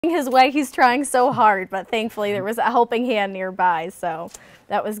his way. He's trying so hard, but thankfully there was a helping hand nearby, so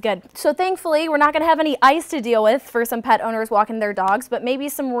that was good. So thankfully we're not going to have any ice to deal with for some pet owners walking their dogs, but maybe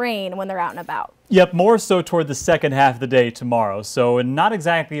some rain when they're out and about. Yep, more so toward the second half of the day tomorrow. So not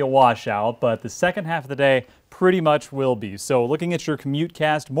exactly a washout, but the second half of the day pretty much will be. So looking at your commute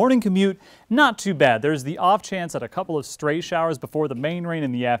cast, morning commute, not too bad. There's the off chance at a couple of stray showers before the main rain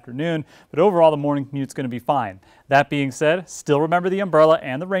in the afternoon, but overall the morning commute's going to be fine. That being said, still remember the umbrella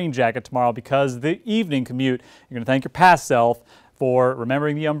and the rain jacket tomorrow, because the evening commute, you're going to thank your past self for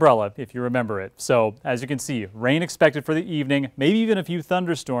remembering the umbrella, if you remember it. So as you can see, rain expected for the evening, maybe even a few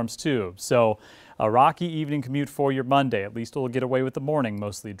thunderstorms too. So a rocky evening commute for your Monday. At least we'll get away with the morning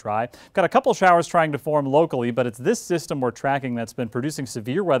mostly dry. Got a couple showers trying to form locally, but it's this system we're tracking that's been producing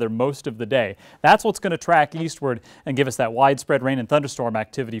severe weather most of the day. That's what's going to track eastward and give us that widespread rain and thunderstorm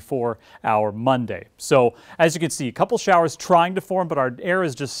activity for our Monday. So as you can see, a couple showers trying to form, but our air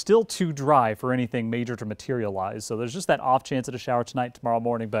is just still too dry for anything major to materialize. So there's just that off chance at a shower tonight, tomorrow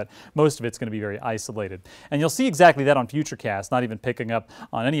morning, but most of it's going to be very isolated. And you'll see exactly that on Futurecast, not even picking up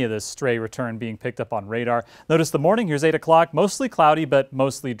on any of this stray return being picked up on radar. Notice the morning, here's 8 o'clock, mostly cloudy, but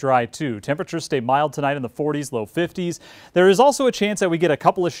mostly dry too. Temperatures stay mild tonight in the 40s, low 50s. There is also a chance that we get a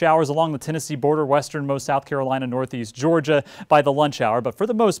couple of showers along the Tennessee border, westernmost South Carolina, northeast Georgia by the lunch hour, but for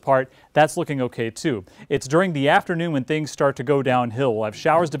the most part, that's looking okay too. It's during the afternoon when things start to go downhill. We'll have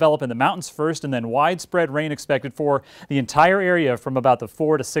showers develop in the mountains first, and then widespread rain expected for the entire area from about the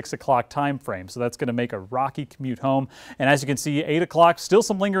 4 to 6 o'clock time frame. So that's going to make a rocky commute home. And as you can see, 8 o'clock, still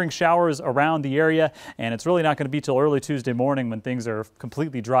some lingering showers around the area, and it's really not going to be till early Tuesday morning when things are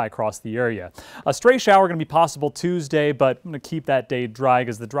completely dry across the area. A stray shower going to be possible Tuesday, but I'm going to keep that day dry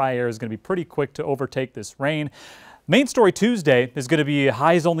because the dry air is going to be pretty quick to overtake this rain. Main story Tuesday is going to be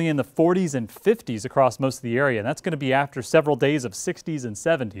highs only in the 40s and 50s across most of the area, and that's going to be after several days of 60s and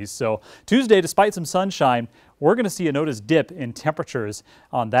 70s. So Tuesday, despite some sunshine, we're going to see a noticed dip in temperatures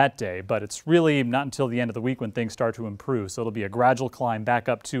on that day, but it's really not until the end of the week when things start to improve. So it'll be a gradual climb back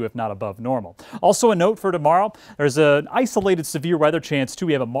up to, if not above normal. Also a note for tomorrow, there's an isolated severe weather chance too.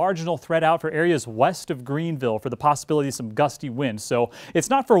 We have a marginal threat out for areas west of Greenville for the possibility of some gusty winds. So it's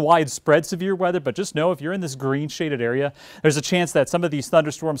not for widespread severe weather, but just know if you're in this green shaded area, there's a chance that some of these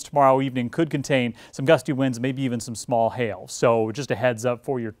thunderstorms tomorrow evening could contain some gusty winds, maybe even some small hail. So just a heads up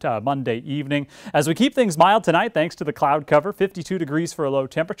for your Monday evening. As we keep things mild tonight, thanks to the cloud cover, 52 degrees for a low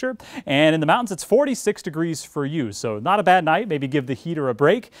temperature, and in the mountains it's 46 degrees for you, so not a bad night. Maybe give the heater a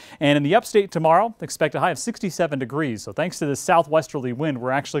break. And in the upstate tomorrow, expect a high of 67 degrees. So thanks to this southwesterly wind,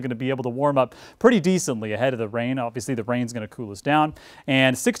 we're actually going to be able to warm up pretty decently ahead of the rain. Obviously the rain's going to cool us down,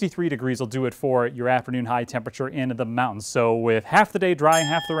 and 63 degrees will do it for your afternoon high temperature in the mountains. So with half the day dry and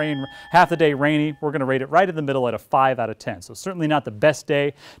half the day rainy, we're going to rate it right in the middle at a 5 out of 10. So certainly not the best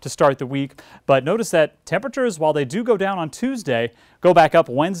day to start the week, but notice that temperatures, while they do go down on Tuesday, go back up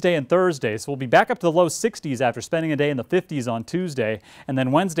Wednesday and Thursday. So we'll be back up to the low 60s after spending a day in the 50s on Tuesday, and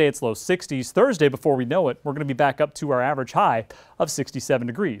then Wednesday it's low 60s. Thursday, before we know it, we're going to be back up to our average high of 67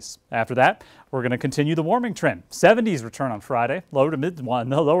 degrees. After that, we're going to continue the warming trend. 70s return on Friday, lower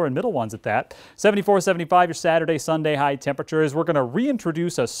and middle ones at that. 74, 75 your Saturday, Sunday high temperatures. We're going to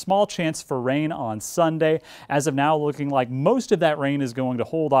reintroduce a small chance for rain on Sunday. As of now, looking like most of that rain is going to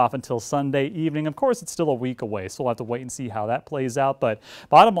hold off until Sunday evening. Of course, it's still a week away, so we'll have to wait and see how that plays out. But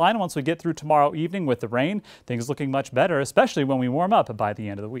bottom line, once we get through tomorrow evening with the rain, things looking much better, especially when we warm up by the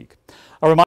end of the week. A reminder